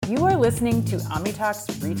You are listening to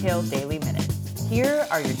OmniTalk's Retail Daily Minute. Here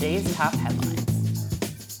are your day's top headlines.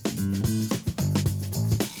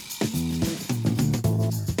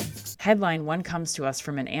 Headline 1 comes to us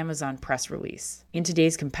from an Amazon press release. In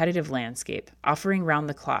today's competitive landscape, offering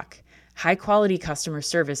round-the-clock, high-quality customer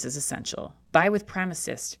service is essential. Buy with Prime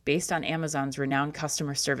Assist, based on Amazon's renowned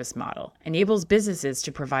customer service model, enables businesses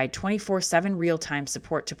to provide 24/7 real-time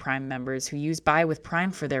support to Prime members who use Buy with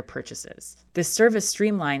Prime for their purchases. This service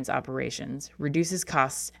streamlines operations, reduces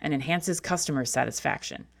costs, and enhances customer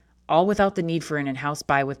satisfaction, all without the need for an in-house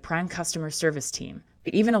Buy with Prime customer service team.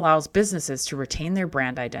 It even allows businesses to retain their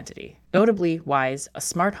brand identity. Notably, Wise, a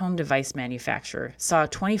smart home device manufacturer, saw a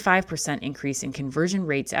 25% increase in conversion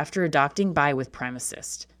rates after adopting Buy with Prime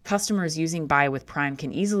Assist. Customers using Buy with Prime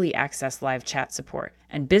can easily access live chat support,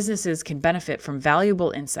 and businesses can benefit from valuable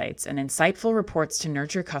insights and insightful reports to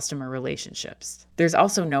nurture customer relationships. There's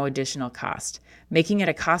also no additional cost, making it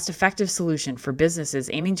a cost-effective solution for businesses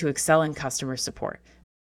aiming to excel in customer support.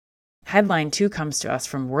 Headline 2 comes to us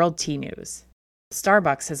from World Tea News.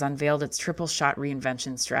 Starbucks has unveiled its triple shot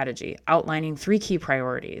reinvention strategy, outlining 3 key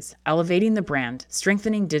priorities: elevating the brand,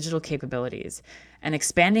 strengthening digital capabilities, and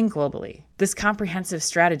expanding globally. This comprehensive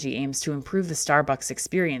strategy aims to improve the Starbucks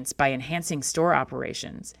experience by enhancing store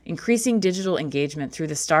operations, increasing digital engagement through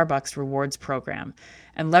the Starbucks Rewards program,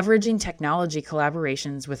 and leveraging technology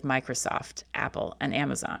collaborations with Microsoft, Apple, and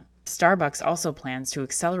Amazon. Starbucks also plans to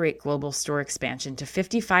accelerate global store expansion to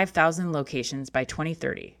 55,000 locations by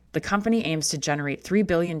 2030. The company aims to generate $3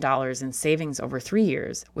 billion in savings over 3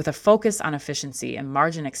 years, with a focus on efficiency and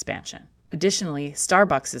margin expansion. Additionally,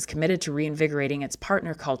 Starbucks is committed to reinvigorating its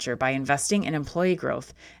partner culture by investing in employee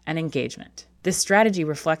growth and engagement. This strategy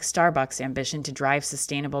reflects Starbucks' ambition to drive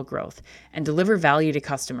sustainable growth and deliver value to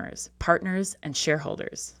customers, partners, and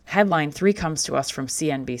shareholders. Headline 3 comes to us from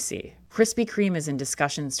CNBC. Krispy Kreme is in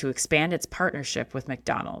discussions to expand its partnership with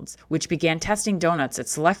McDonald's, which began testing donuts at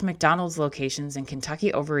select McDonald's locations in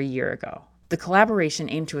Kentucky over a year ago. The collaboration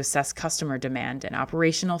aimed to assess customer demand and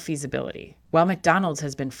operational feasibility. While McDonald's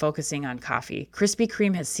has been focusing on coffee, Krispy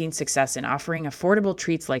Kreme has seen success in offering affordable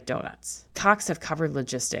treats like donuts. Talks have covered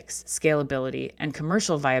logistics, scalability, and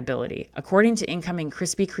commercial viability, according to incoming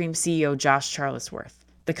Krispy Kreme CEO Josh Charlesworth.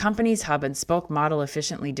 The company's hub-and-spoke model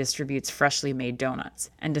efficiently distributes freshly made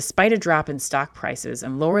donuts, and despite a drop in stock prices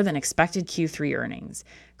and lower than expected Q3 earnings,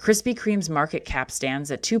 Krispy Kreme's market cap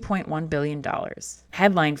stands at $2.1 billion.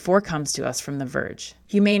 Headline 4 comes to us from The Verge.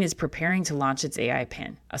 Humane is preparing to launch its AI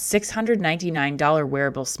Pin, a $699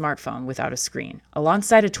 wearable smartphone without a screen,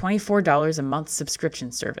 alongside a $24 a month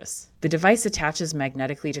subscription service. The device attaches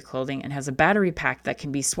magnetically to clothing and has a battery pack that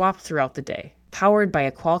can be swapped throughout the day. Powered by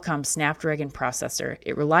a Qualcomm Snapdragon processor,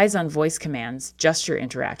 it relies on voice commands, gesture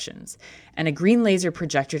interactions, and a green laser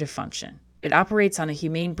projector to function. It operates on a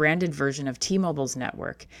Humane-branded version of T-Mobile's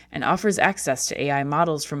network and offers access to AI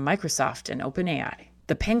models from Microsoft and OpenAI.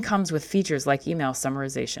 The Pin comes with features like email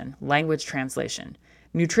summarization, language translation,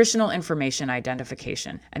 nutritional information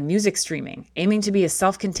identification, and music streaming, aiming to be a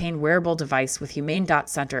self-contained wearable device with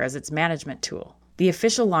Humane.Center as its management tool. The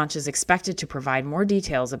official launch is expected to provide more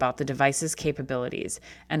details about the device's capabilities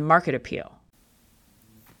and market appeal.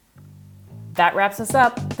 That wraps us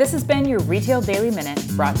up. This has been your Retail Daily Minute,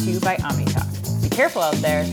 brought to you by OmniTalk. Be careful out there.